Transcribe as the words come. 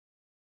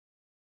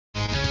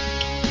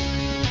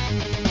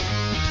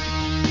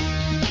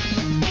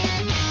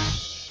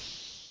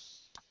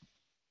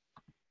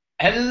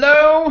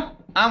Hello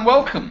and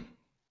welcome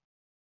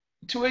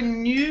to a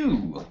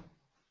new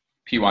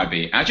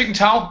PYB. As you can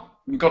tell,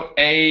 we've got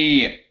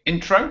a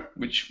intro,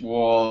 which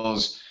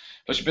was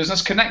Pleasure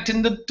Business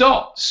Connecting the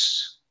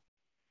Dots.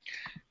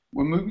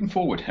 We're moving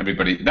forward,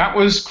 everybody. That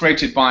was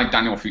created by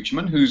Daniel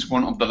Futurman, who's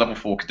one of the level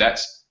 4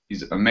 cadets.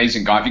 He's an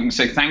amazing guy. If you can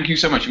say thank you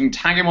so much, you can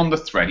tag him on the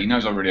thread. He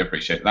knows I really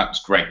appreciate it. That was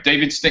great.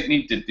 David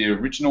Stickney did the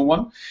original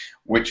one,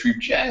 which we've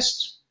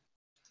just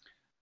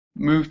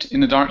moved in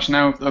the direction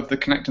now of the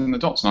connecting the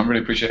dots, and I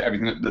really appreciate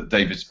everything that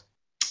David's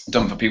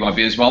done for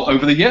PYB as well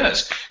over the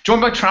years.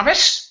 Joined by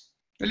Travis.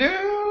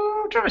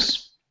 Hello,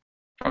 Travis.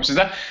 Travis is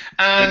there.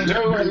 And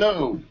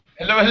hello.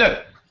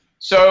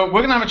 So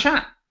we're going to have a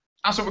chat.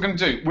 That's what we're going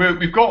to do.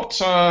 We've got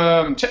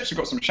tips, we've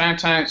got some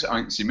shout-outs.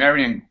 I can see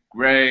Mary and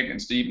Greg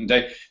and Steve and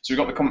Dave. So we've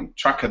got the comment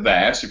tracker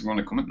there, so if you want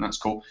to comment, that's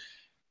cool.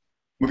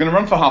 We're going to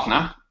run for half an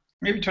hour,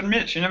 maybe 20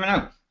 minutes, you never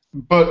know.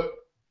 But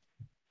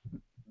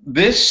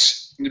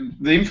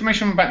the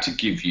information I'm about to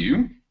give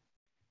you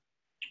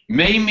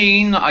may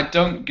mean that I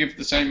don't give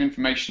the same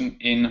information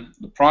in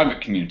the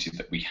private community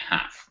that we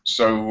have.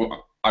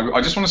 So I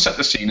just want to set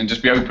the scene and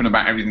just be open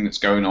about everything that's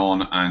going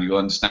on, and you'll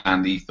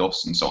understand the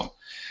ethos and so on.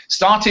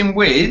 Starting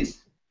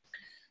with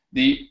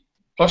the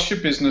Plus Your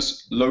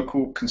Business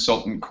Local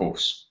Consultant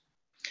course.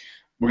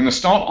 We're going to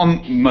start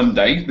on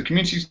Monday. The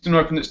community's going to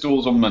open its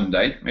doors on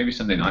Monday, maybe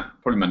Sunday night,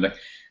 probably Monday.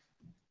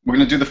 We're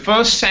going to do the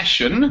first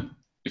session.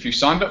 If you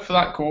signed up for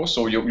that course,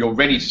 or you're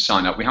ready to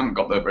sign up, we haven't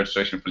got the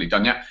registration fully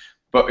done yet,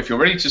 but if you're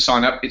ready to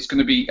sign up, it's going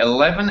to be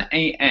 11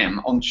 a.m.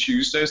 on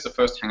Tuesday is the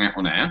first hangout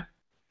on air,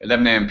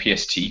 11 a.m.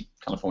 PST,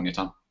 California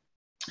time.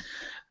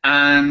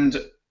 And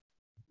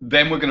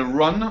then we're going to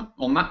run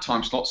on that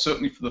time slot,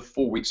 certainly for the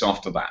 4 weeks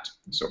after that.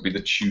 So it'll be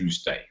the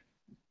Tuesday.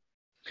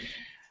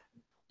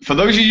 For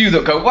those of you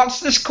that go,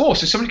 what's this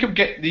course? If somebody could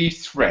get the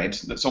thread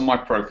that's on my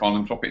profile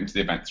and drop it into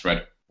the event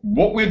thread,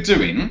 what we're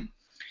doing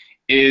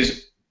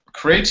is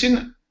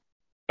creating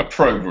a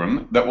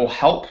program that will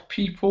help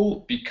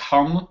people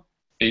become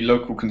a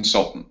local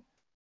consultant.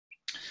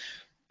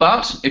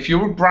 But if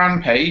you're a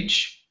brand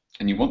page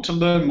and you want to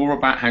learn more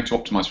about how to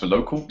optimize for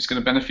local, it's going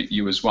to benefit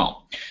you as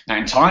well. Now,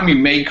 in time, we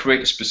may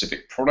create a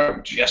specific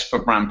product just for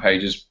brand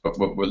pages, but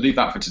we'll leave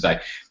that for today.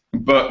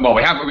 But, well,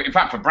 we have, in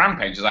fact, for brand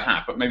pages I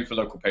have, but maybe for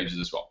local pages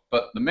as well.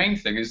 But the main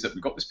thing is that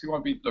we've got this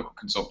PYB local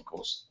consultant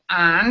course.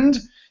 And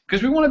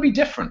because we want to be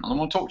different, and I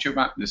want to talk to you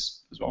about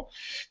this as well,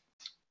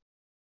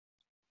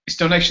 it's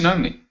donation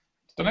only.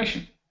 It's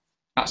donation.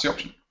 That's the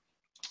option.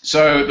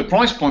 So the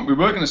price point, we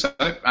were going to sell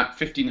it at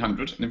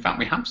 $1,500, and in fact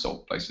we have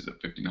sold places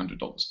at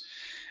 $1,500.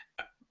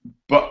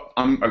 But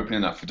I'm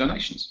opening up for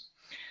donations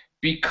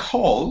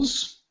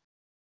because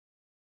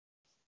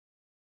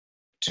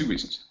two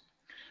reasons.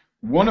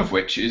 One of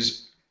which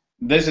is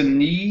there's a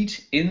need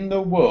in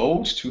the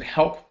world to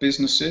help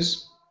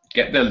businesses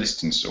get their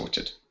listings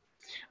sorted.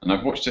 And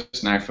I've watched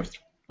this now for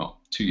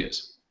 2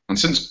 years. And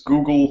since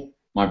Google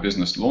My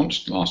Business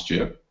launched last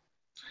year,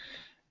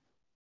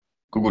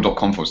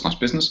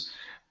 google.com/business,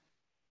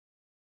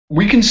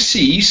 we can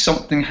see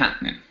something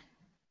happening.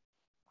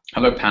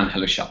 Hello, Pan.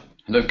 Hello, Shell.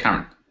 Hello,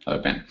 Karen. Hello,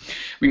 Ben.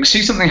 We can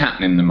see something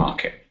happening in the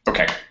market.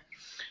 Okay.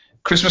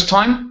 Christmas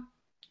time,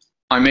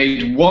 I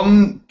made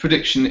one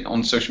prediction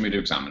on Social Media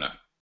Examiner.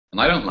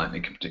 And I don't like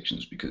making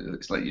predictions because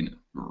it's like, you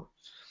know.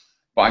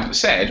 But I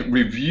said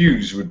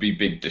reviews would be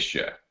big this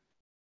year.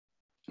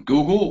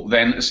 Google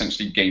then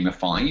essentially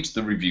gamified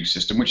the review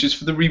system, which is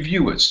for the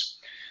reviewers.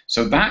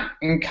 So that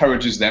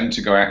encourages them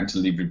to go out and to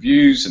leave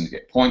reviews and to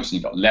get points, and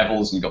you've got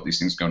levels, and you've got these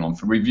things going on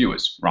for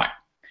reviewers. Right.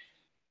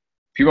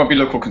 PYB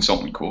Local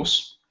Consultant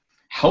course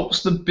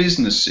helps the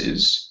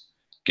businesses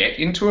get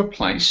into a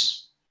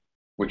place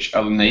which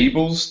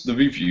enables the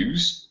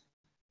reviews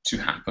to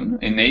happen,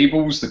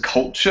 enables the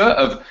culture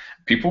of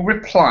people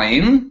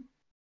replying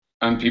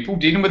and people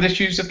dealing with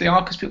issues if they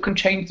are, because people can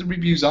change the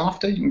reviews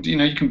after. You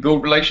can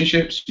build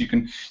relationships, you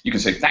can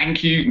say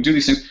thank you can do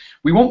these things.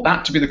 We want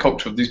that to be the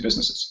culture of these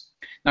businesses.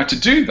 Now, to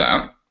do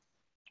that,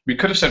 we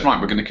could have said, right,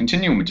 we're going to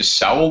continue and we just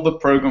sell the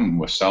program, and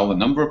we'll sell a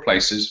number of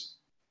places,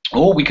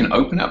 or we can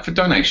open it up for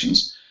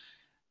donations,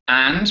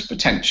 and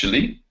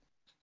potentially,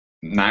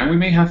 now we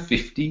may have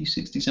 50,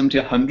 60, 70,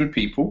 100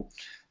 people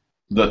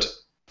that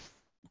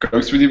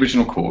go through the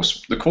original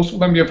course. The course will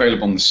then be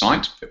available on the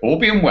site. All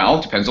being well,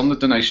 depends on the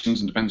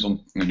donations and depends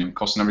on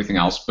cost and everything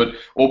else, but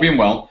all being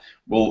well,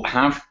 we'll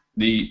have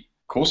the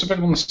course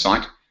available on the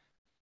site.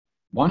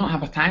 Why not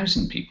have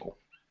 1,000 people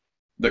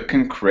that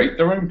can create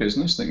their own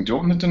business? They can do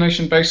it on a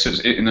donation basis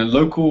in a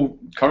local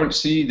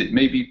currency that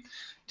may be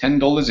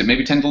 $10, it may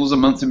be $10 a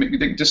month, it may be,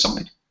 they can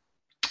decide.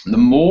 The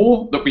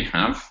more that we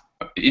have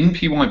in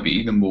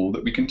PYB, the more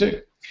that we can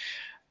do.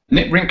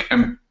 Nick Rink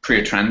and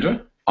Priya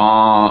Chandra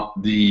are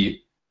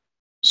the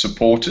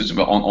supporters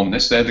on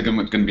this. They're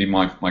going to be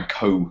my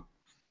co-presenters,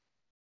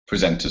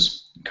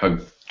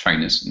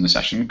 co-trainers in the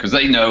session, because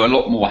they know a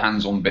lot more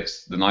hands-on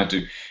bits than I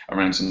do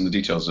around some of the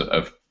details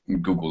of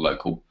Google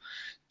Local.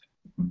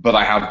 But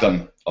I have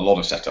done a lot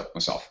of setup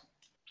myself.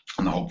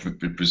 And the whole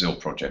Brazil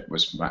project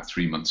was about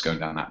 3 months going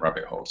down that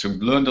rabbit hole. So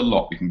we've learned a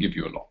lot. We can give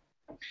you a lot.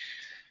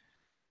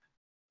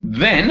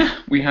 Then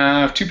we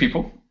have two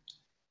people.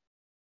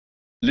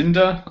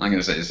 Linda, I'm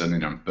going to say it's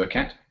Linda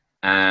Burkett,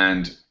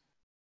 and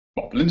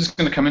well, Linda's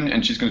going to come in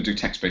and she's going to do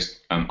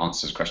text-based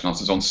question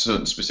answers on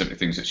certain specific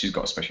things that she's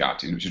got a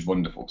speciality in, which is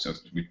wonderful. So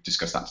we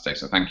discussed that today,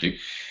 so thank you.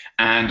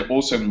 And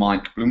also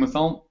Mike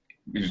Blumenthal,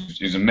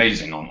 who's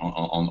amazing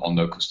on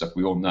local stuff,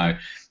 we all know.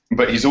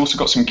 But he's also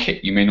got some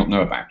kit you may not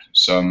know about,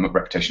 some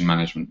reputation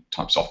management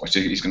type software. So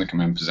he's going to come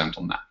in and present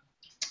on that.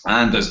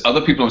 And there's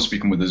other people I'm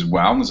speaking with as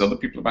well. And there's other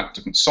people about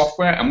different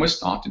software, and we're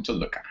starting to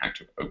look at how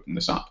to open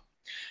this up.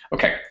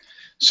 Okay,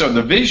 so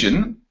the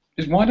vision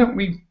is, why don't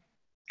we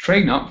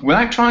train up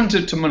without trying to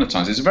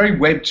monetize? It's a very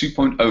Web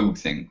 2.0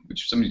 thing,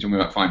 which somebody told me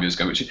about 5 years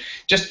ago, which is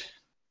just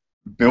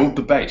build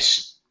the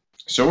base.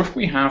 So if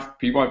we have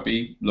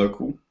PYB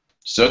local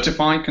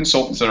certified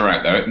consultants that are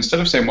out there, instead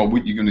of saying, well,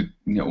 you're going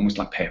to almost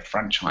like pay a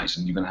franchise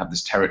and you're going to have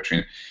this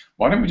territory,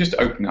 why don't we just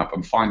open it up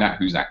and find out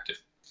who's active?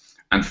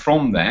 And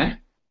from there,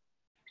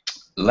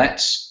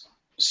 let's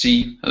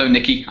see. Hello,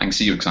 Nikki. I can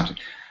see you excited.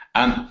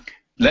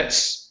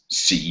 Let's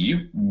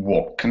see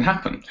what can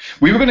happen.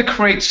 We were going to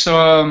create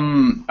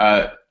some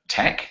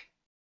tech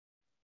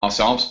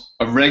ourselves,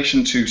 a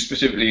relation to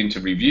specifically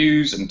into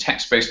reviews and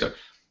text-based stuff.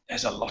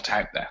 There's a lot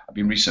out there. I've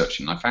been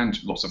researching. I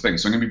found lots of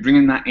things. So I'm going to be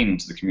bringing that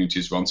into the community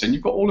as well and saying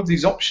you've got all of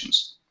these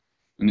options.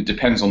 And it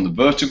depends on the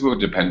vertical, it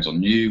depends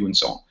on you, and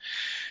so on.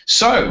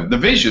 So the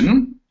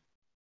vision,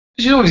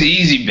 which is always the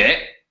easy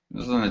bit,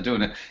 than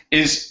doing it,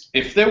 is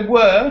if there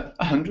were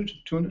 100,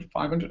 200,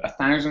 500,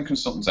 1,000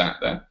 consultants out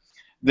there,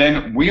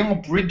 then we are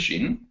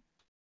bridging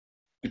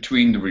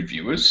between the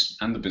reviewers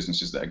and the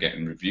businesses that are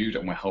getting reviewed,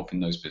 and we're helping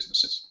those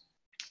businesses,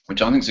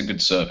 which I think is a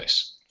good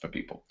service for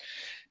people.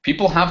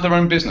 People have their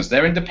own business.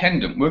 They're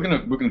independent. We're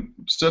gonna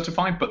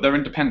certify, but they're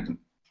independent.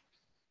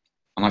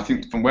 And I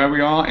think from where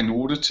we are, in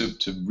order to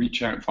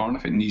reach out far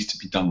enough, it needs to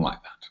be done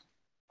like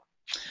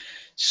that.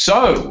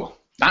 So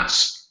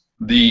that's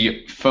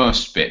the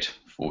first bit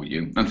for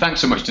you. And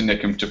thanks so much to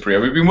Nick and to Priya.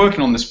 We've been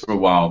working on this for a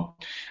while,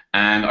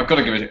 and I've got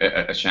to give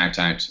it a shout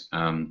out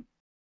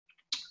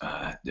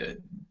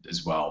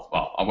as well.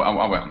 Well,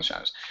 I'll wait on the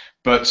shout outs.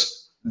 But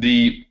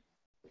the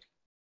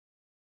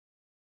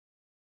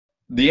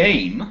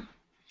aim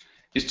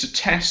is to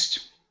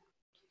test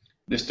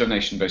this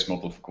donation-based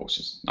model for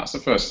courses. That's the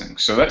first thing.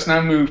 So let's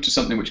now move to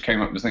something which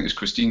came up, I think it's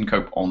Christine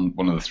Cope on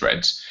one of the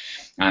threads.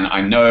 And I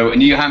know,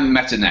 and you haven't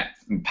met her yet.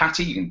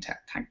 Patty, you can tag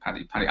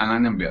Patty, and I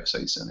never be able to say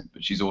his surname,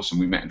 but she's awesome.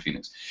 We met in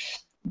Phoenix.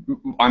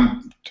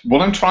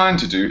 What I'm trying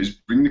to do is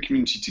bring the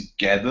community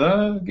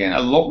together again a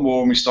lot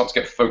more when we start to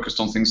get focused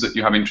on things that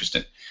you have interest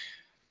in.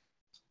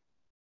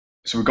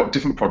 So we've got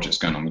different projects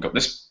going on. We've got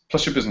this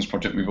Plus Your Business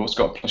project. We've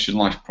also got a Plus Your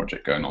Life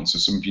project going on. So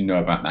some of you know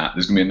about that.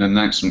 There's going to be an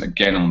announcement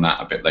again on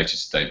that a bit later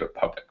today, but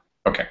public.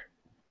 Okay.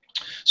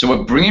 So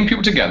we're bringing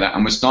people together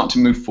and we're starting to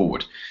move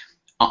forward.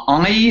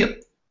 I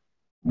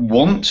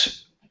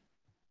want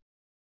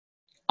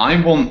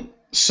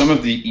some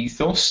of the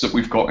ethos that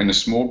we've got in a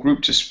small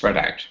group to spread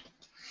out.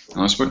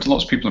 And I spoke to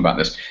lots of people about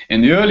this.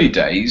 In the early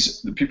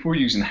days, the people were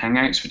using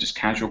Hangouts for just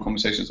casual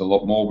conversations a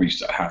lot more. We used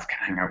to have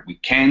Hangout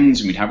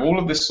weekends, and we'd have all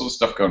of this sort of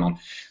stuff going on.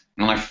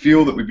 And I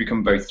feel that we've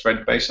become very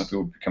thread-based. I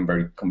feel we've become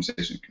very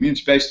conversation and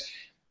community-based.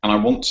 And I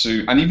want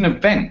to, and even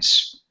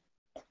events,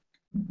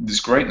 it's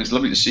great, and it's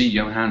lovely to see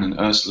Johan and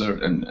Ursula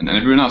and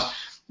everyone else,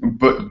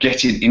 but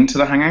getting into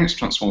the Hangouts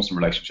transforms some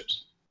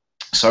relationships.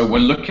 So we're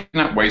looking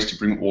at ways to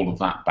bring all of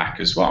that back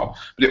as well.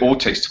 But it all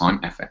takes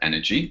time, effort,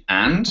 energy,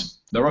 and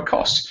there are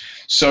costs.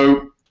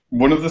 So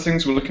one of the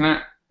things we're looking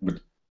at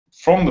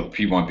from the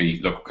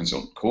PYB local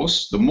consultant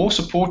course, the more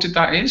supported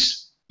that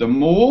is, the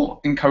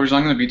more encouraged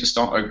I'm going to be to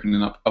start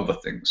opening up other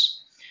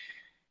things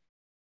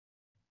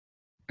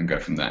and go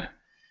from there.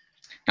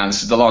 Now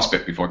this is the last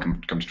bit before I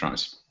come to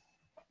tries.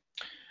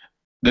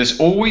 There's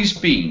always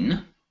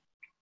been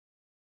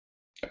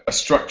a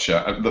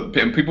structure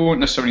that people won't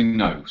necessarily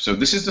know. So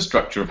this is the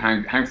structure of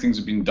how things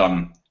have been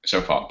done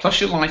so far. Plus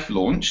Your Life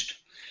launched,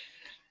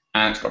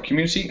 and it's got a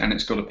community and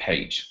it's got a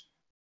page.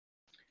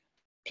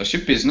 Plus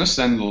Your Business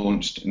then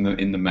launched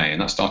in the May,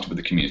 and that started with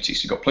the community.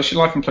 So you've got Plus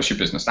Your Life and Plus Your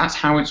Business. That's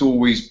how it's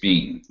always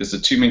been. There's the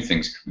two main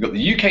things. We've got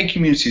the UK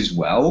community as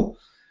well,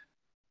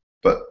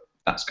 but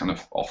that's kind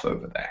of off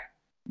over there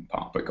in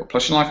part. But we've got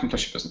Plus Your Life and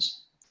Plus Your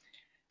Business.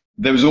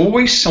 There was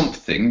always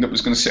something that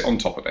was going to sit on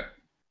top of it.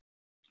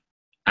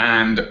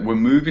 And we're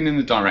moving in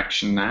the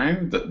direction now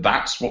that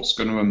that's what's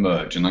going to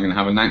emerge. And I'm going to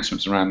have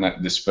announcements around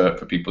this for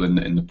people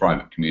in the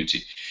private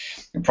community.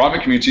 The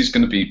private community is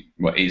going to be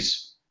what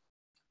is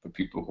for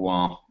people who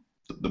are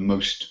the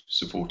most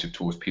supportive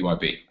towards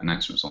PYB,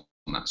 announcements on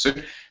that. So,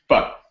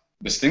 but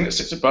this thing that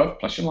sits above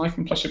Plus Your Life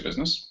and Plus Your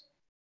Business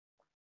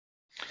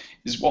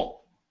is what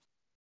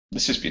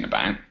this has been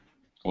about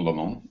all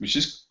along, which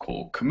is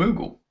called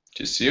Comoogle,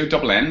 which is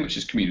C-O-N-N, which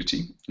is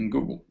community, and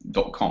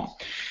google.com.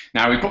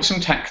 Now, we've got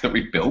some tech that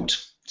we've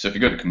built. So if you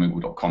go to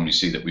comoogle.com, you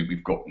see that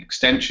we've got an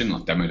extension,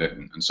 I've demoed it,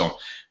 and so on.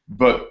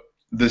 But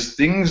there's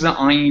things that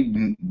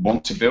I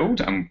want to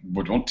build and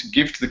would want to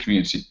give to the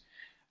community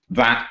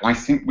that I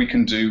think we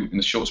can do in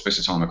a short space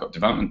of time. I've got a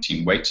development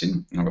team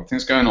waiting, and I've got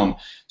things going on.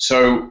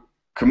 So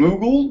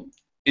Kamoogle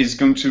is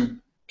going to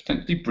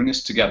potentially bring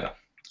us together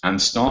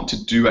and start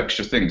to do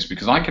extra things,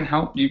 because I can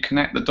help you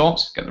connect the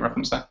dots, get the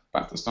reference there,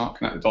 back to the start,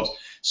 connect the dots.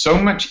 So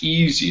much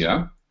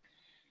easier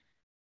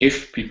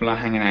if people are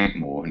hanging out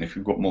more, and if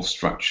we've got more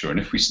structure, and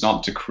if we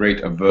start to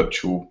create a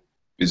virtual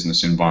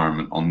business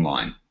environment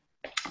online.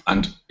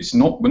 And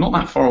we're not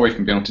that far away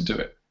from being able to do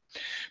it,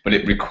 but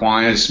it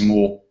requires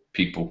more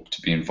people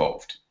to be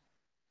involved.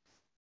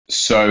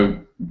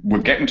 So we're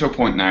getting to a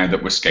point now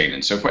that we're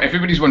scaling. So if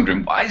everybody's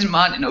wondering, why is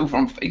Martin over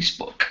on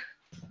Facebook?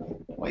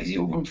 Why is he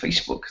over on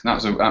Facebook?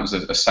 That was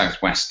a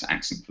Southwest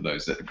accent for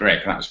those that are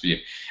Greg. That was for you.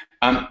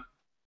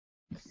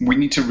 We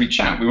need to reach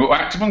out. We were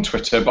active on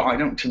Twitter, but I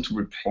don't tend to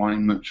reply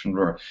much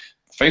on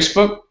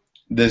Facebook.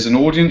 There's an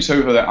audience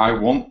over there. I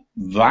want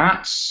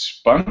that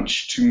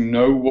bunch to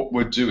know what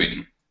we're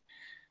doing,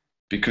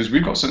 because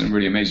we've got something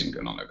really amazing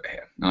going on over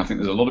here. And I think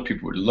there's a lot of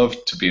people who would love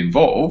to be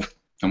involved.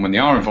 And when they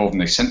are involved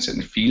and they sense it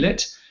and they feel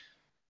it,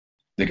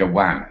 they go,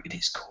 wow, it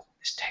is cool.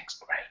 This tech's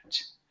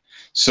great.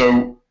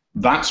 So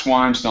that's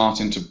why I'm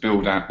starting to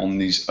build out on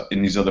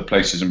in these other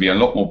places and be a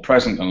lot more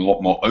present and a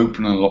lot more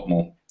open and a lot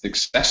more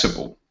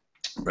accessible,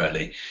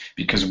 really,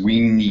 because we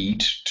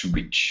need to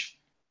reach.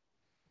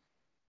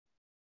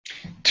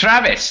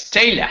 Travis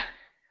Taylor.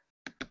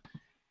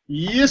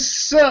 Yes,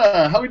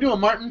 sir. How we doing,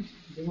 Martin?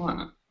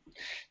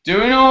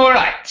 Doing all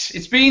right.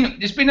 There's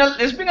been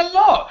a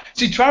lot.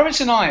 See,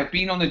 Travis and I have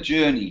been on a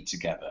journey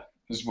together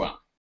as well.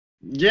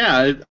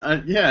 Yeah,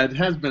 it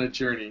has been a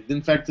journey.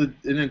 In fact,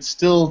 it's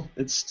still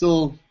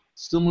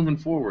moving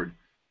forward.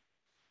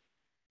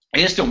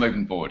 It is still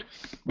moving forward.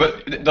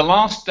 But the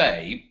last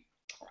day,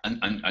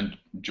 and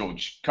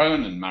George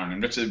Cohen and Marion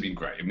and Ritter have been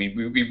great. I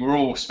mean, we were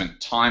all spent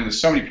time.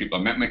 There's so many people.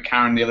 I met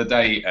Karen the other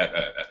day at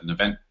an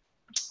event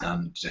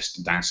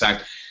just down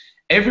south.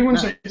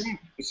 Everyone's like,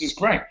 this is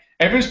great.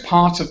 Everyone's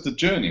part of the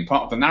journey,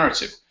 part of the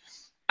narrative.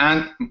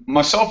 And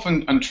myself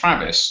and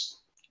Travis,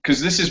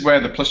 because this is where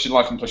the Plus Your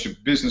Life and Plus Your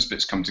Business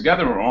bits come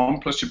together, or on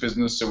Plus Your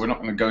Business, so we're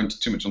not going to go into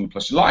too much on the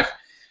Plus Your Life.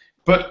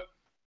 But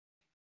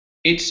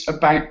it's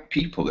about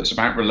people. It's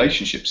about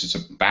relationships. It's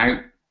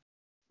about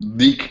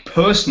the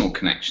personal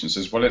connections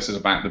as well as it's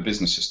about the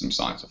business system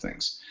side of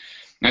things.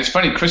 Now, it's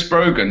funny, Chris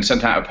Brogan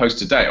sent out a post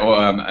today, or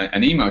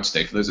an email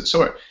today for those that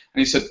saw it, and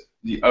he said,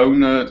 the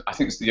owner, I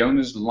think it's the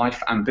owner's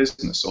life and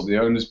business, or the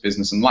owner's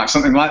business and life,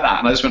 something like that,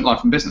 and I just went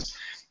life and business.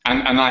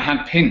 And I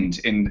had pinned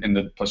in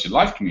the Plus Your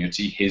Life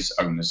community his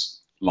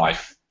owner's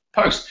life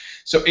post.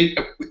 So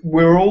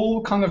we're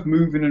all kind of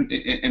moving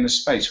in a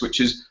space which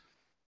is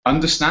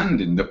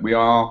understanding that we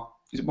are,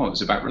 well,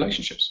 it's about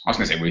relationships. I was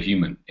going to say we're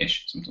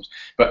human-ish sometimes,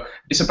 but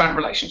it's about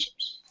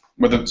relationships,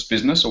 whether it's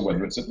business or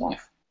whether it's in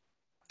life.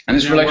 And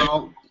it's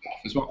relationships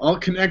as well. All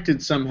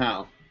connected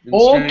somehow.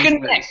 All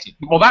connected.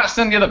 Well, that's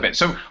then the other bit.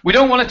 So we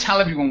don't want to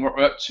tell everyone what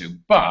we're up to,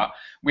 but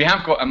we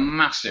have got a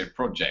massive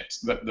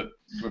project that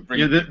we're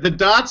bringing. Yeah, the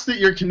dots that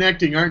you're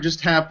connecting aren't just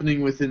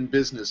happening within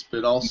business,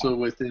 but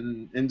also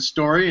in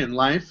story and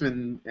life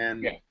and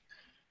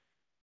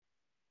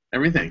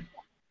everything.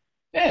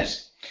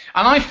 Yes.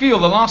 And I feel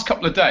the last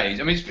couple of days,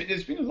 I mean,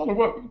 there's been a lot of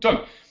work we've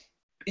done.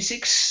 It's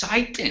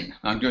exciting.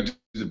 I'm going to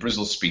do the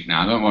Brizzle speak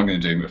now. I don't know what I'm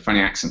going to do, but funny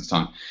accents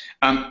time.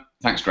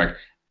 Thanks, Greg.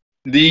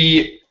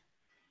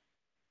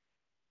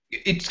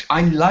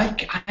 I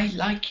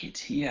like it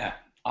here.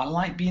 I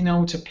like being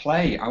able to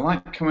play. I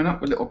like coming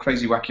up with little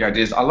crazy wacky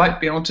ideas. I like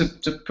being able to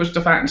push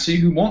stuff out and see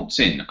who wants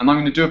in. And I'm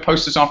going to do a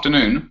post this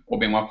afternoon, or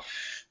being well,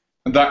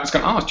 that's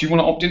going to ask, do you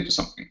want to opt into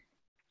something?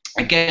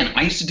 Again,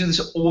 I used to do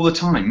this all the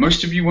time.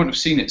 Most of you won't have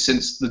seen it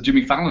since the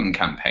Jimmy Fallon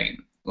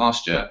campaign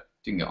last year.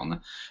 Didn't get on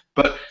there.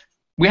 But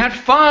we had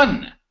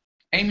fun.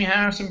 Amy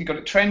Harrison, we got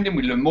it trending.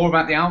 We learned more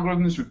about the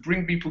algorithms. We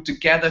bring people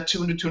together,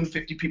 200,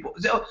 250 people.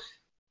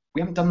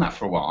 We haven't done that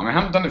for a while. I mean, I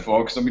haven't done it for a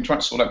while because I've been trying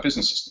to sort out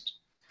business systems.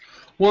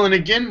 Well, and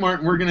again,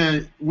 Martin, we're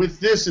gonna with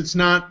this. It's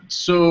not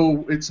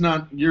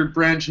you're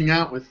branching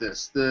out with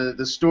this.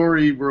 The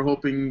story we're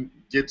hoping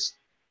gets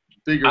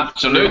bigger.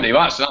 Absolutely,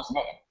 that's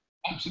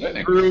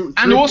absolutely. Through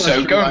and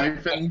also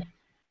going.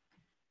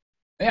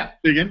 Yeah.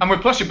 And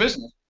with Plus Your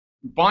Business,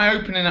 by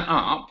opening it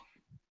up.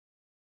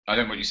 I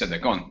don't know what you said there.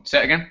 Go on. Say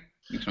it again.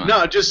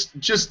 No, just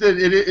that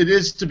it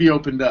is to be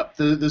opened up.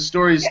 The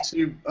stories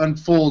to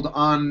unfold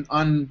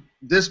on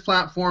this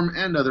platform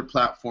and other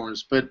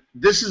platforms, but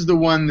this is the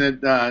one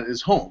that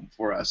is home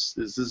for us.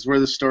 This is where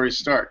the story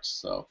starts.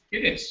 So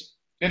it is,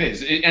 and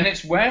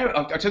it's where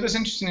I'll tell you this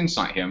interesting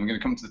insight here. I'm going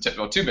to come to the tip.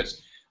 Well, two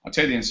bits. I'll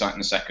tell you the insight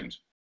in a second.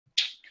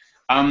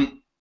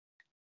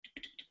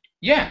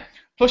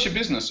 Plus Your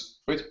Business.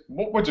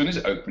 What we're doing is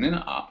opening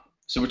it up.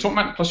 So we're talking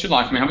about Plus Your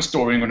Life, and we have a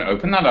story, and we're going to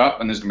open that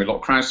up, and there's going to be a lot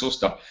of crowdsourced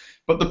stuff.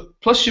 But the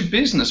Plus Your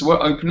Business, we're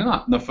opening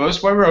up. And the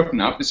first way we're opening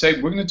up is say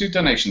we're going to do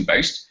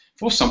donation-based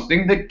for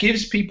something that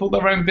gives people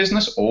their own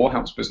business or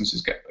helps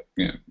businesses get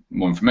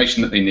more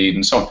information that they need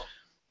and so on.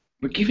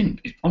 We're giving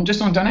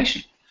just on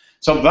donation.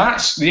 So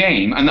that's the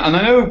aim. And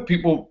I know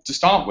people, to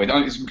start with,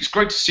 it's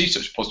great to see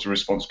such a positive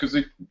response because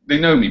they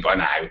know me by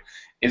now.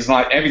 It's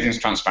like everything's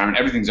transparent,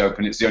 everything's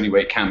open, it's the only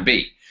way it can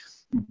be.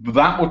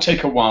 That will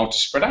take a while to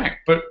spread out.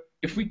 But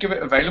if we give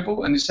it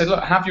available and you say,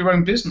 look, have your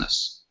own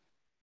business,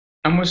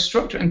 and we're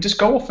structured, and just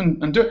go off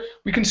and do it,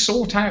 we can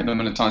sort out the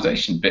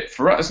monetization bit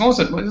for us. As long as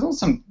there's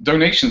some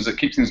donations that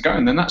keep things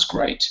going, then that's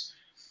great.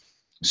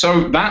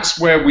 So that's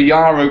where we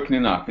are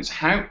opening up. It's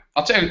how,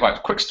 I'll tell you about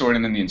a quick story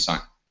and then the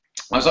insight.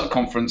 I was at a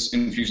conference,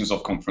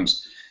 Infusionsoft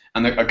conference,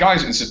 and a guy,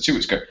 this is 2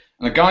 weeks ago,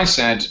 and the guy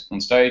said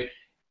on stage,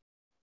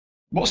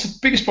 what's the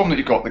biggest problem that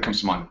you've got that comes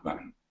to mind at the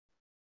moment?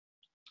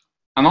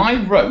 And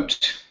I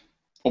wrote,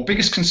 or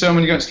biggest concern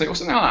when you go to sleep, or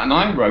something like that, and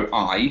I wrote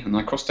and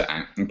I crossed it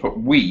out and put,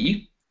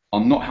 we are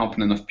not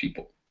helping enough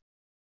people.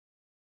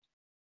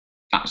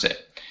 That was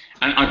it.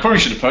 And I probably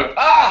should have put,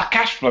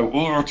 cash flow,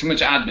 or too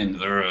much admin,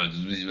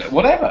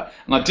 whatever.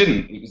 And I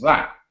didn't. It was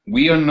that.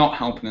 We are not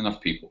helping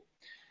enough people.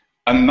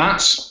 And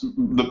that's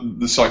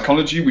the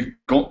psychology we've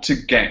got to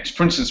get.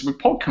 For instance, with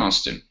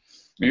podcasting,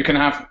 you can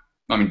have,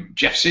 I mean,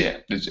 Jeff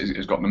Sear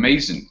has got an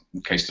amazing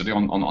case study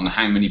on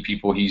how many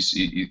people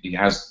he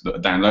has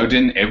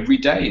downloading every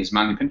day, his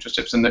manly Pinterest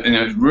tips. And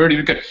it's really,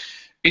 really good.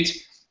 It's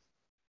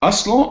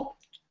us lot,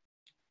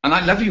 and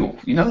I love you all.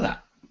 You know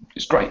that.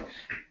 It's great.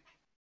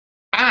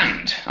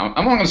 And I'm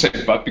not going to say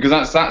it, but because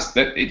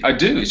I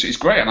do. It's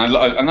great, and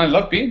I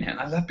love being here. And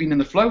I love being in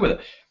the flow with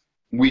it.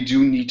 We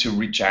do need to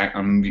reach out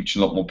and reach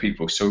a lot more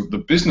people. So the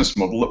business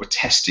model that we're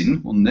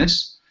testing on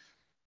this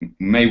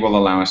may well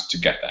allow us to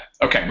get there.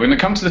 Okay, we're going to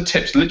come to the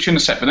tips literally in a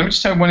sec. But let me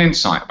just tell you one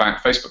insight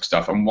about Facebook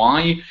stuff and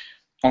why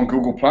on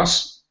Google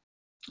Plus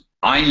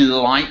I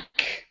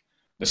like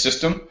the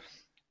system.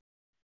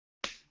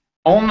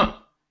 On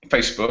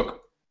Facebook,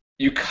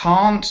 you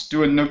can't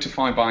do a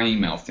notify by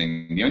email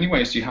thing. The only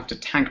way is you have to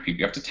tag people.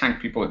 You have to tag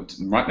people,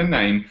 write their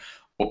name,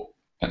 or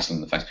pencil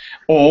in the face,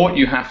 or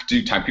you have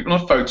to tag people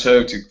on a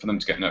photo for them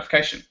to get a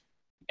notification.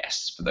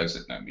 Yes, for those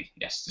that know me,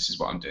 yes, this is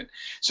what I'm doing.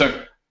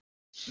 So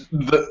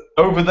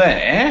over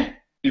there,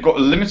 you've got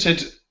a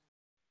limited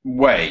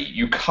way.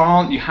 You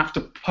have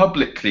to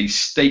publicly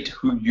state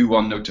who you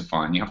are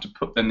notifying. You have to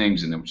put their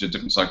names in there, which is a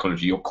different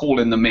psychology. You're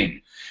calling them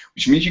in,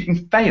 which means you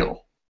can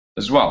fail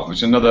as well, which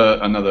is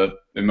another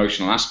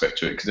emotional aspect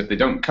to it, because if they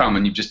don't come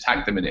and you just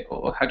tag them in it,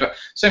 or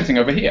same thing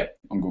over here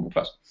on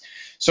Google+.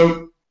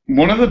 So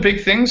one of the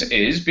big things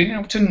is being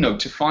able to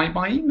notify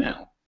by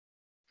email.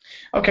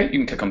 Okay, you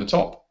can click on the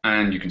top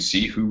and you can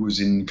see who was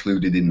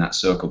included in that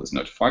circle that's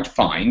notified,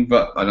 fine,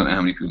 but I don't know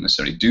how many people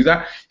necessarily do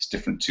that. It's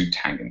different to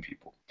tagging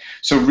people.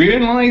 So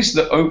realize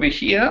that over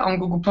here on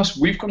Google+,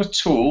 we've got a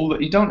tool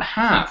that you don't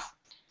have.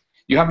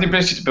 You have the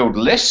ability to build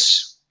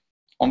lists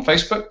on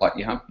Facebook, like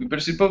you have the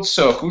ability to build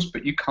circles,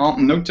 but you can't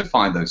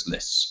notify those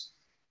lists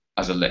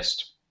as a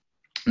list.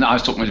 Now, I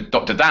was talking with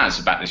Dr. Daz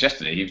about this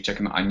yesterday. He was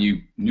checking that I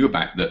knew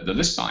about the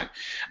list side.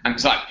 And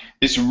it's like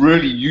this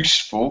really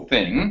useful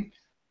thing,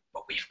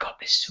 but we've got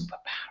this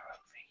superpower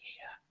over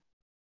here.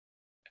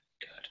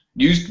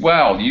 Good. Used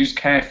well, used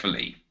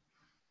carefully.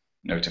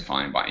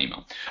 Notifying by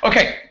email.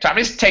 Okay,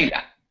 Travis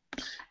Taylor.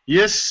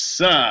 Yes,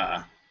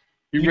 sir.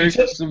 You ready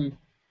for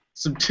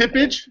some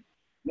tippage?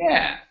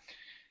 Yeah.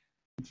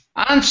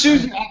 And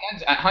Susan,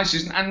 hi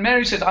Susan, and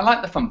Mary says, I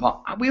like the fun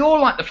part. We all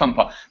like the fun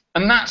part.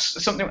 And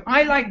that's something,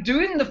 I like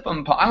doing the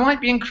fun part. I like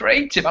being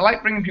creative. I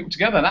like bringing people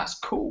together. That's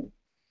cool.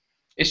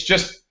 It's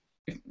just,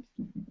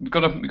 we've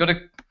got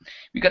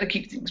to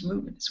keep things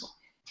moving as well.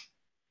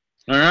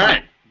 All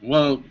right.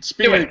 Well,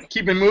 speaking of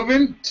keeping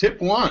moving, tip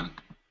 1.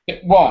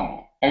 Tip 1.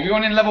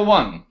 Everyone in level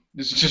 1.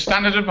 This is just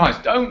standard advice.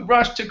 Don't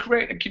rush to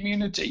create a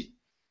community.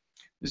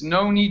 There's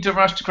no need to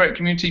rush to create a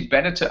community.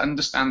 Better to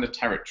understand the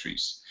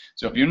territories.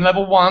 So if you're in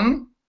level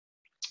 1,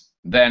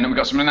 then we've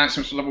got some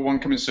announcements for level 1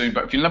 coming soon.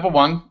 But if you're in level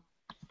 1,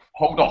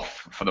 hold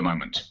off for the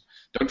moment.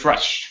 Don't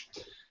rush.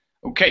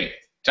 Okay,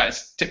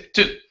 that's tip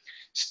 2.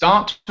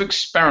 Start to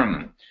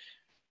experiment.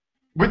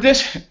 With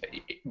this,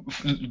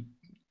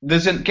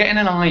 there's getting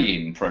an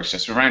eye-in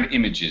process around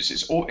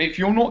images. If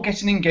you're not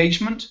getting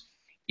engagement,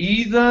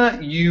 either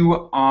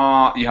you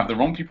have the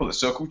wrong people that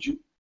circled you,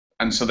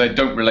 and so they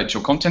don't relate to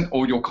your content,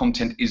 or your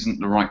content isn't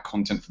the right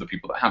content for the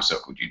people that have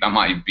circled you. That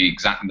might be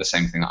exactly the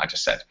same thing that I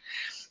just said.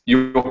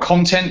 Your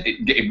content,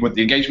 with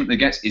the engagement it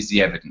gets, is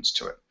the evidence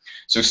to it.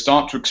 So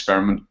start to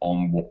experiment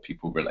on what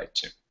people relate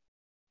to.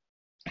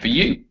 For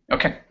you,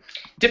 okay.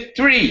 Tip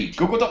 3,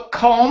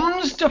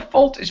 Google.com's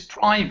default is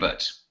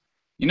private.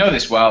 You know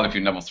this well if you're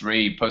in level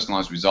 3,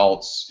 personalized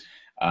results.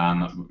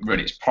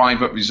 Really, it's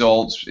private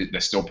results. They're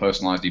still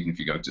personalized even if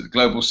you go to the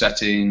global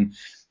setting.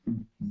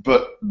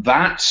 But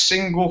that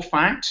single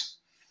fact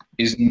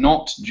is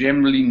not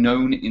generally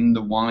known in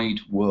the wide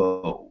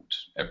world,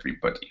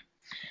 everybody.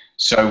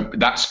 So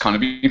that's kind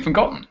of been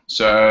forgotten.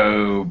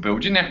 So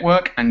build your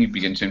network and you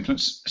begin to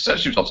influence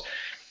search results.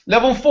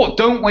 Level 4,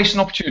 don't waste an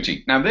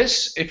opportunity. Now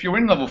this, if you're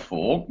in level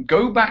 4,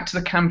 go back to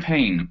the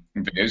campaign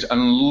videos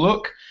and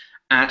look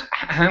at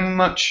how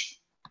much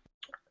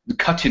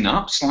cutting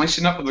up,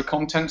 slicing up of the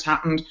content's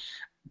happened.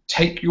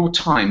 Take your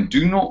time.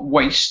 Do not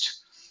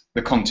waste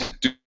the content.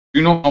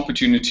 Do not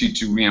opportunity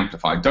to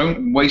re-amplify.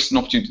 Don't waste an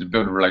opportunity to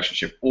build a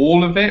relationship.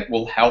 All of it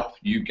will help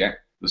you get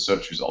the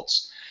search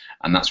results.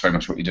 And that's very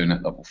much what you're doing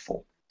at level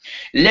 4.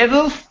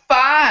 Level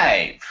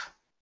 5.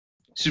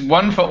 This is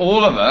one for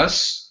all of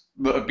us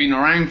that have been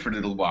around for a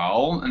little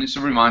while, and it's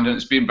a reminder, and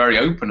it's being very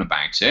open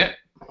about it.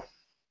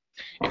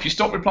 If you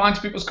stop replying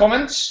to people's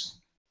comments,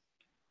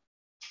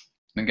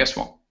 then guess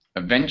what?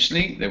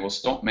 Eventually, they will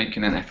stop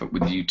making an effort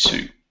with you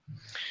too.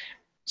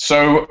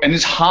 So, and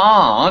it's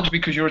hard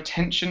because your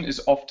attention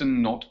is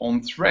often not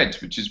on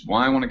threads, which is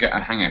why I want to get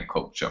our Hangout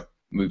culture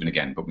moving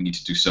again, but we need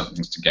to do certain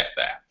things to get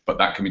there. But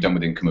that can be done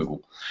within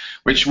Camoodle,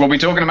 which we'll be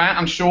talking about,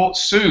 I'm sure,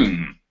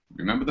 soon.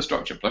 Remember the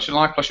structure, plus your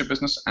life, plus your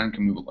business, and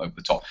Camoodle over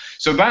the top.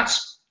 So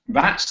that's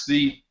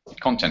the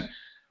content.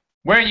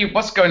 Where are you?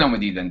 What's going on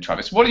with you then,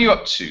 Travis? What are you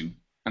up to?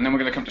 And then we're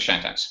going to come to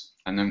shout-outs.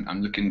 And then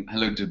I'm looking,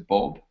 hello to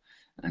Bob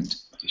and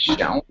to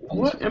Shell.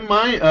 What am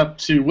I up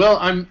to? Well,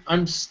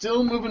 I'm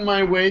still moving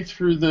my way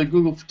through the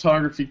Google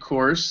Photography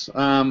course.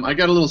 I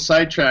got a little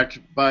sidetracked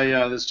by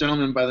this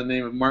gentleman by the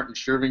name of Martin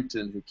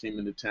Shervington who came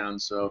into town.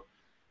 So,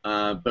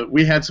 but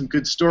we had some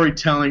good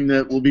storytelling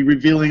that we'll be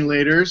revealing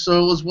later,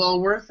 so it was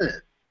well worth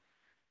it.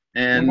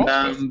 And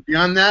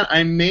beyond that,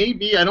 I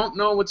don't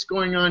know what's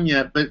going on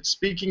yet, but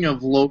speaking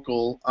of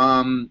local,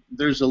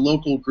 there's a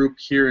local group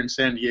here in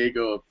San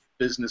Diego of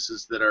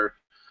businesses that are,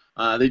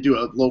 they do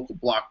a local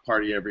block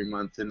party every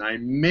month, and I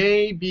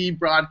may be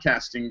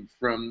broadcasting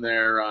from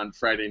there on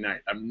Friday night.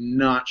 I'm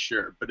not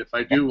sure, but if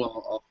I do,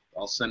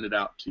 I'll send it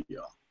out to you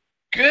all.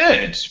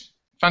 Good.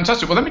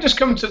 Fantastic. Well, let me just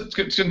come to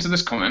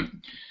this comment.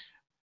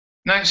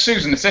 Now,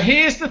 Susan, so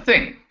here's the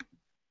thing.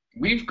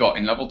 We've got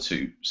in level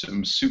 2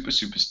 some super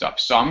stuff.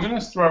 So I'm going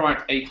to throw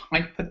out a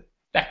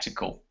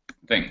hypothetical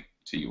thing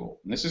to you all.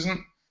 And this is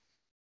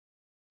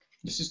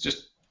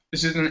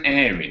an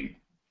airing.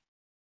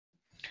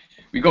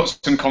 We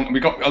got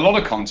a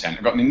lot of content.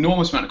 I've got an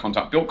enormous amount of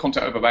content. I've built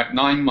content over about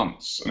 9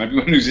 months, and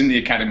everyone who's in the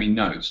academy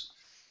knows.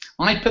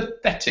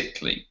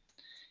 Hypothetically,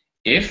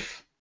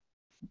 if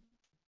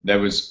there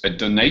was a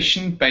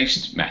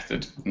donation-based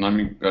method, and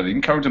I'd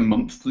encourage a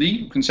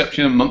monthly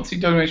conception, a monthly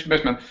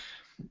donation-based method,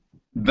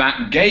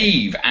 that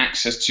gave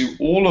access to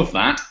all of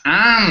that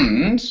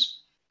and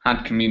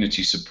had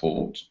community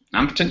support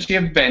and potentially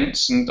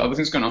events and other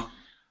things going on,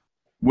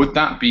 would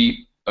that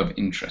be of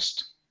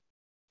interest?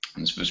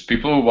 And for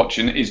people who are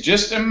watching, is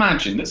just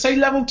imagine, let's say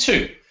level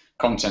 2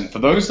 content, for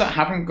those that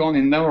haven't gone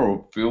in there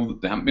or feel that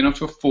they haven't been able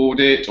to afford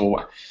it,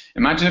 or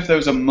imagine if there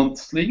was a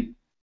monthly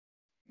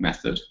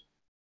method,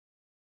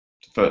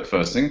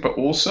 first thing, but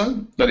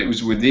also that it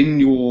was within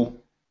your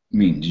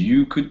means.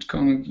 You could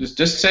kind of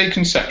just say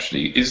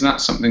conceptually, is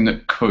that something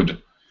that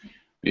could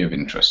be of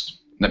interest?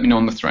 Let me know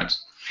on the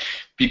threads.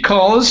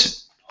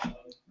 Because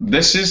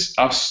this is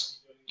us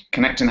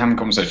connecting, having a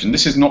conversation.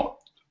 This is not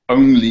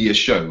only a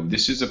show.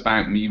 This is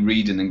about me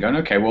reading and going,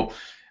 okay, well,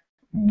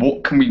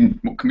 what can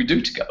we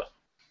do together?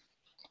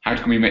 How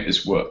can we make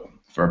this work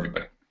for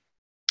everybody?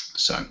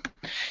 So,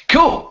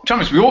 cool.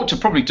 Thomas, we ought to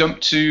probably jump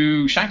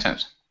to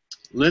shout-outs.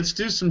 Let's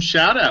do some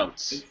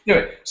shout-outs. Let's do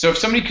it. So if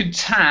somebody could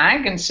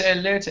tag and say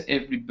hello to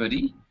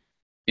everybody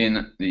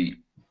in the...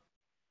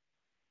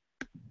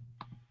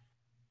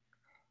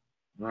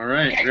 All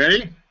right,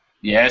 ready?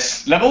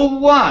 Yes, level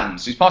 1.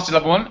 So he's passed to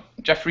level 1,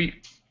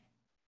 Jeffrey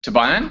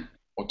Tobian.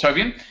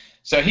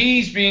 So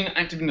he's been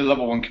active in the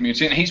level 1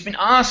 community, and he's been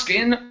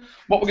asking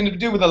what we're going to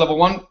do with the level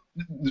 1.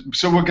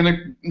 So we're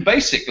going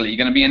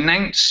to be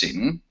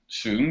announcing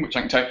soon, which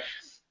I can tell you,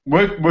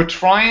 we're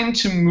trying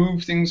to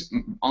move things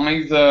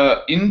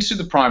either into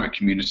the private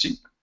community,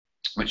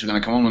 which we're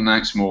going to come on and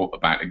announce more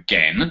about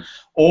again,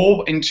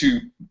 or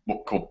into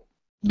what called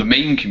the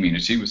main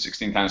community with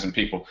 16,000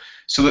 people,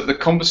 so that the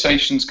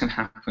conversations can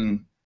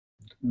happen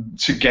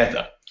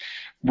together.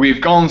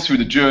 We've gone through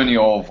the journey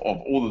of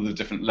all of the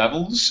different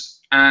levels,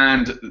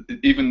 and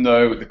even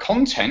though the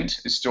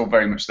content is still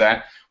very much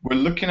there, we're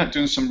looking at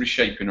doing some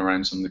reshaping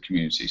around some of the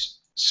communities.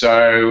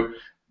 So,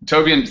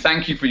 Tobian,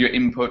 thank you for your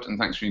input and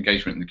thanks for your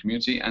engagement in the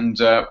community, and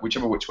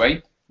whichever which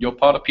way, you're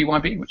part of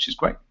PYB, which is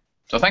great.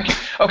 So thank you.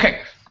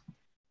 Okay.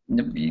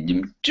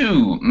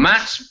 2,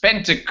 Matt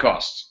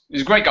Pentecost.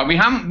 He's a great guy. We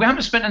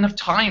haven't spent enough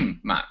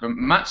time, Matt. But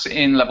Matt's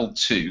in level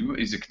 2.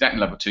 He's a cadet in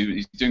level 2.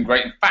 He's doing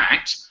great. In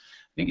fact,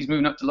 I think he's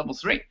moving up to level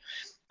 3.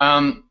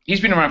 He's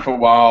been around for a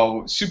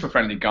while. Super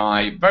friendly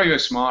guy. Very, very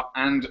smart.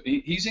 And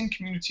he's in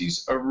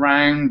communities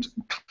around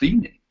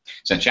cleaning.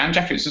 So Jan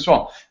Jeffries as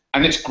well.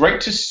 And it's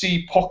great to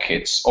see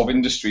pockets of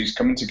industries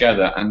coming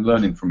together and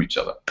learning from each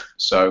other.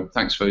 So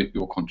thanks for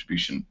your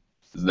contribution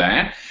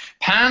there.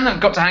 Pan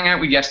got to hang out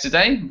with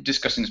yesterday,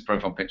 discussing his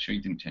profile picture. He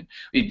didn't change.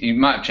 He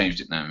might have changed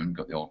it now and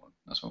got the old one.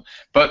 That's all.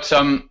 But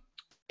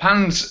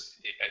Pan's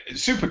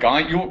super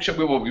guy. Yorkshire.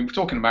 We were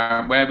talking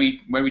about where we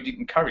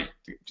eat curry,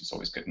 which is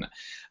always good, isn't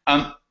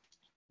it?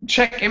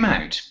 Check him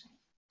out.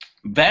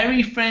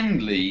 Very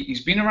friendly.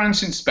 He's been around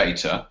since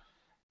beta,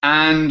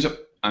 and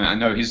I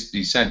know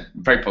he said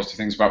very positive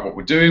things about what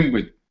we're doing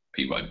with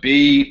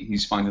PYB.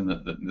 He's finding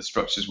that the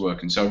structure's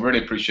working. So I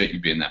really appreciate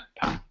you being there,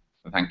 Pan.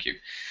 So thank you.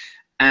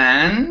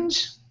 And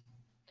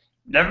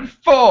number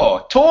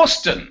 4,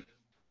 Torsten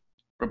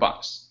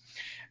Roberts.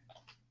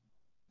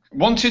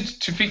 Wanted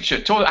to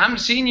feature. I haven't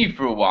seen you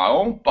for a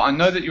while, but I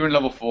know that you're in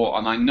level 4,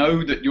 and I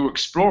know that you're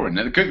exploring.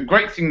 And the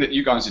great thing that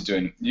you guys are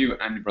doing, you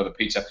and your brother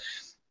Peter,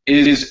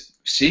 is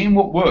seeing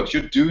what works.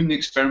 You're doing the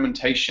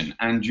experimentation,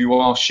 and you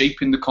are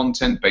shaping the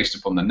content based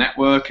upon the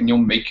network, and you're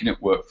making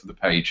it work for the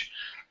page,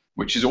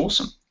 which is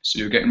awesome. So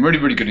you're getting really,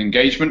 really good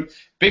engagement.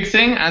 Big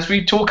thing, as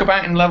we talk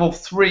about in level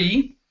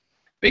 3,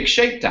 big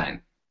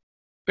shakedown.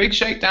 Big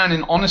shakedown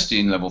in honesty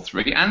in level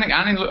 3 and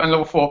in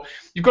level 4.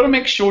 You've got to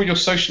make sure your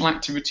social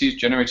activity is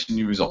generating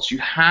new results. You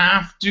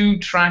have to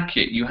track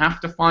it. You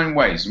have to find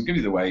ways. I'll give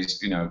you the ways.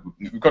 You know,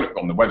 we've got it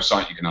on the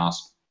website. You can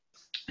ask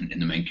in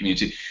the main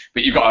community.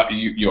 But you've got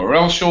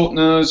URL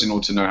shorteners in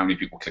order to know how many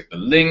people click the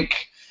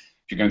link.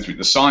 If you're going through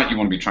the site, you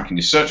want to be tracking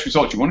your search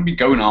results. You want to be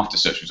going after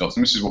search results.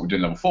 And this is what we're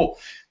doing in level 4.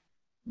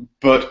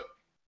 But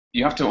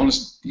you have to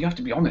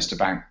be honest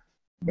about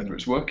whether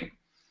it's working.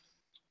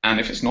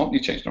 And if it's not, you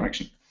change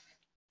direction.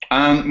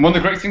 And one of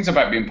the great things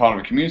about being part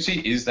of a community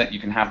is that you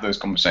can have those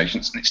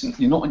conversations, and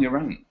you're not on your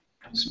own.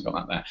 So we've got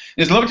that there.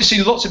 It's lovely to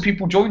see lots of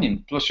people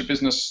joining, plus your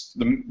business,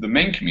 the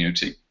main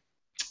community,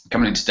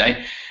 coming in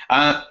today.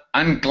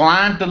 I'm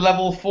glad the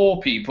level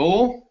 4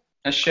 people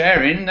are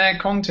sharing their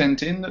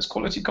content that's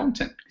quality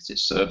content, because it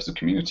serves the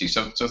community.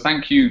 So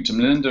thank you to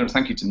Melinda, and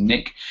thank you to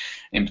Nick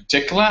in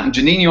particular. And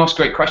Janine, you ask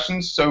great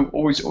questions, so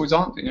always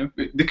aren't. You know,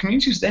 the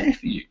community is there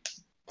for you.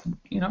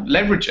 You know,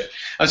 leverage it.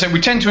 As I said, we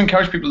tend to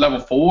encourage people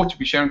level 4 to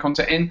be sharing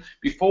content in.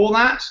 Before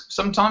that,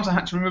 sometimes I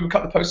had to remove a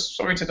couple of posts.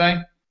 Sorry,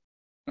 today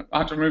I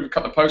had to remove a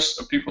couple of posts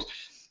of people's,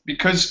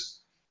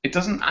 because it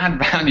doesn't add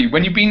value.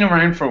 When you've been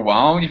around for a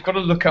while, you've got to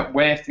look at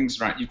where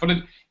things are at. You've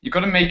got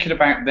to make it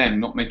about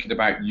them, not make it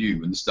about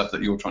you and the stuff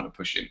that you're trying to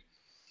push in.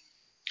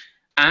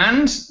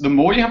 And the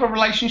more you have a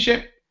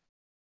relationship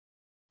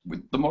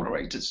with the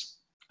moderators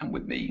and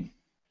with me,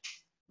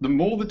 the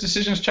more the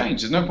decisions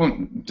change. There's no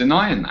point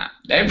denying that.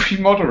 Every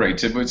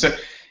moderator would say,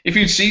 if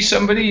you see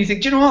somebody, you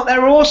think, do you know what,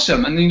 they're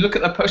awesome, and then you look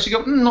at their post, you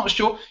go, not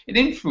sure. It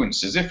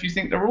influences if you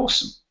think they're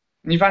awesome.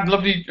 And you've had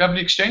lovely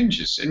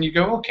exchanges, and you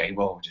go, okay,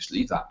 well, just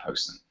leave that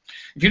post then.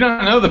 If you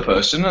don't know the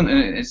person, and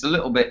it's a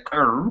little bit,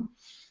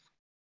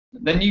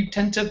 then you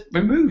tend to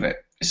remove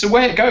it. It's the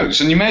way it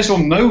goes, and you may as well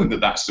know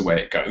that that's the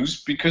way it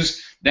goes,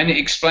 because then it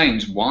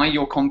explains why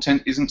your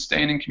content isn't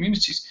staying in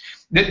communities.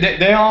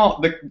 They're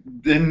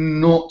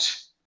not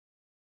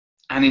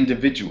an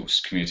individual's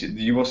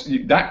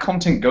community. That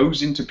content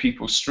goes into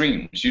people's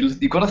streams.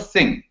 You've got to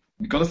think.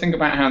 You've got to think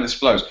about how this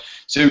flows.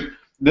 So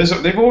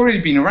they've already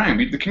been around.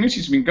 The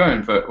community's been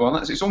going for, well,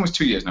 it's almost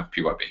 2 years now for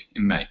PYB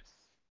in May.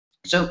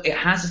 So it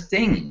has a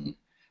thing.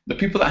 The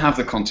people that have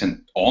the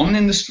content on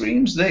in the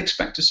streams, they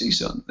expect to see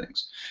certain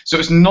things. So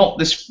it's not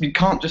this, you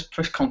can't just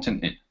push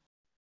content in.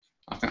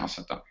 I think I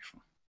said that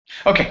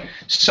before. Okay,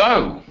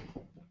 so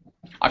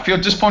I feel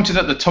disappointed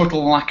at the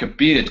total lack of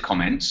beard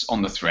comments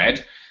on the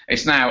thread.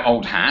 It's now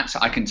old hat,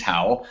 I can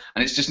tell,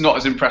 and it's just not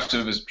as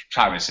impressive as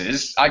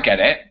Travis's. I get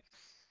it.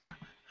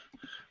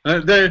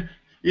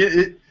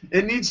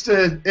 It needs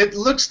to. It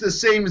looks the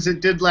same as it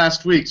did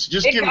last week. So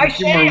just give it a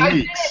few more weeks. I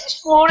did it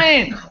this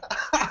morning.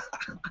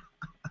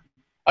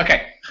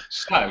 Okay,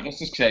 so let's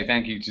just say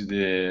thank you to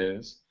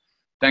this.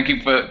 Thank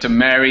you to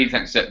Mary.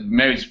 Thanks.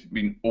 Mary's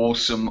been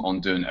awesome on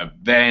doing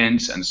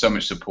events and so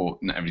much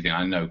support and everything.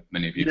 I know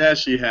many of you. Yeah,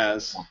 she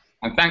has.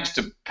 And thanks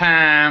to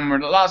Pam. We're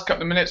in the last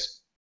couple of minutes.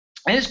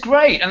 And it's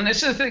great, and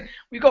this is the thing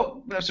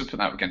let's just put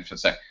that again for a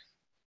sec.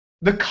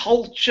 The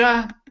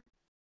culture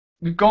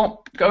we've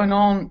got going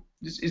on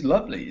is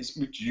lovely.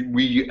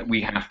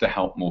 We have to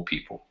help more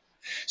people.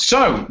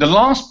 So the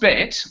last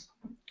bit,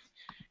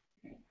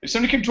 if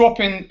somebody could drop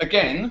in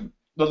again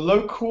the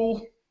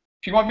local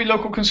PYB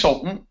local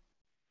consultant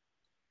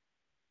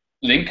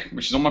link,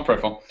 which is on my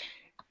profile,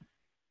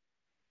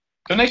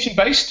 donation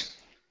based,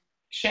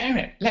 share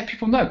it, let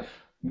people know.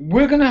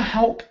 We're going to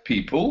help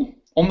people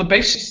on the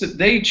basis that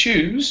they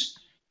choose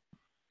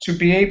to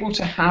be able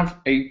to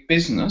have a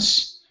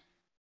business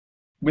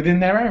within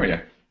their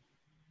area.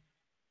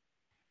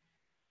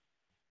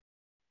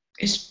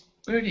 It's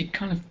really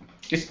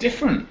it's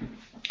different.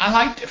 I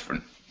like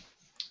different.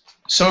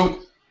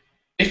 So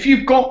if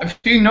you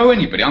know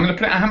anybody, I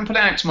haven't put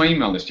it out to my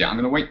email list yet. I'm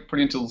going to wait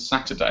probably until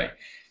Saturday,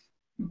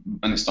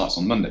 and it starts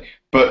on Monday.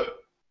 But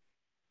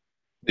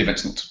the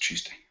event's not till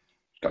Tuesday.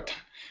 Got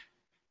time.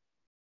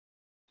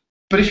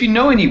 But if you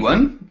know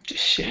anyone,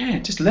 just share.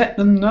 Just let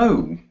them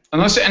know.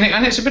 And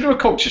it's a bit of a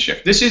culture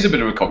shift. This is a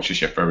bit of a culture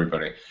shift for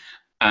everybody.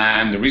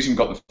 And the reason we've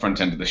got the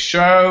front end of the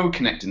show,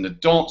 connecting the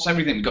dots,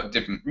 everything, we've got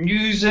different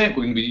music.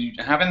 We're going to be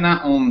having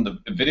that on the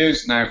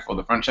videos now for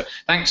the front show.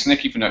 Thanks,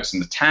 Nikki, for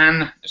noticing the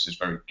tan. This is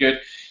very good.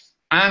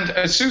 And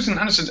as Susan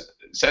Anderson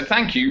said,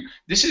 thank you.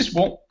 This is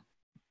what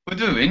we're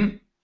doing,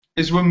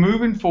 is we're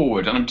moving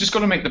forward. And I've just got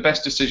to make the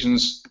best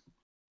decisions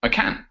I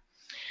can.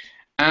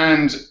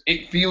 And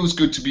it feels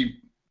good to be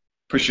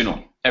pushing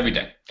on every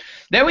day.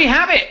 There we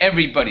have it,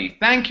 everybody.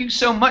 Thank you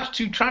so much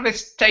to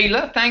Travis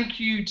Taylor. Thank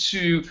you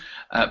to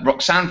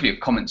Roxanne for your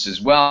comments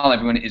as well.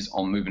 Everyone is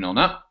on moving on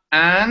up.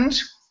 And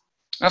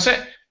that's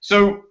it.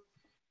 So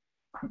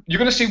you're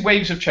going to see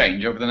waves of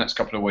change over the next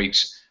couple of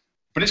weeks.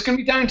 But it's going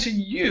to be down to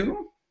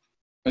you.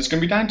 It's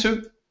going to be down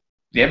to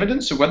the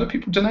evidence of whether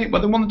people donate,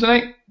 whether they want to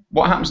donate,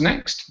 what happens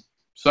next.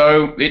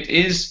 So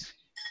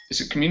it's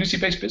a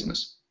community-based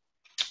business.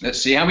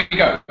 Let's see how we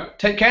go.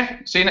 Take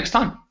care. See you next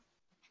time.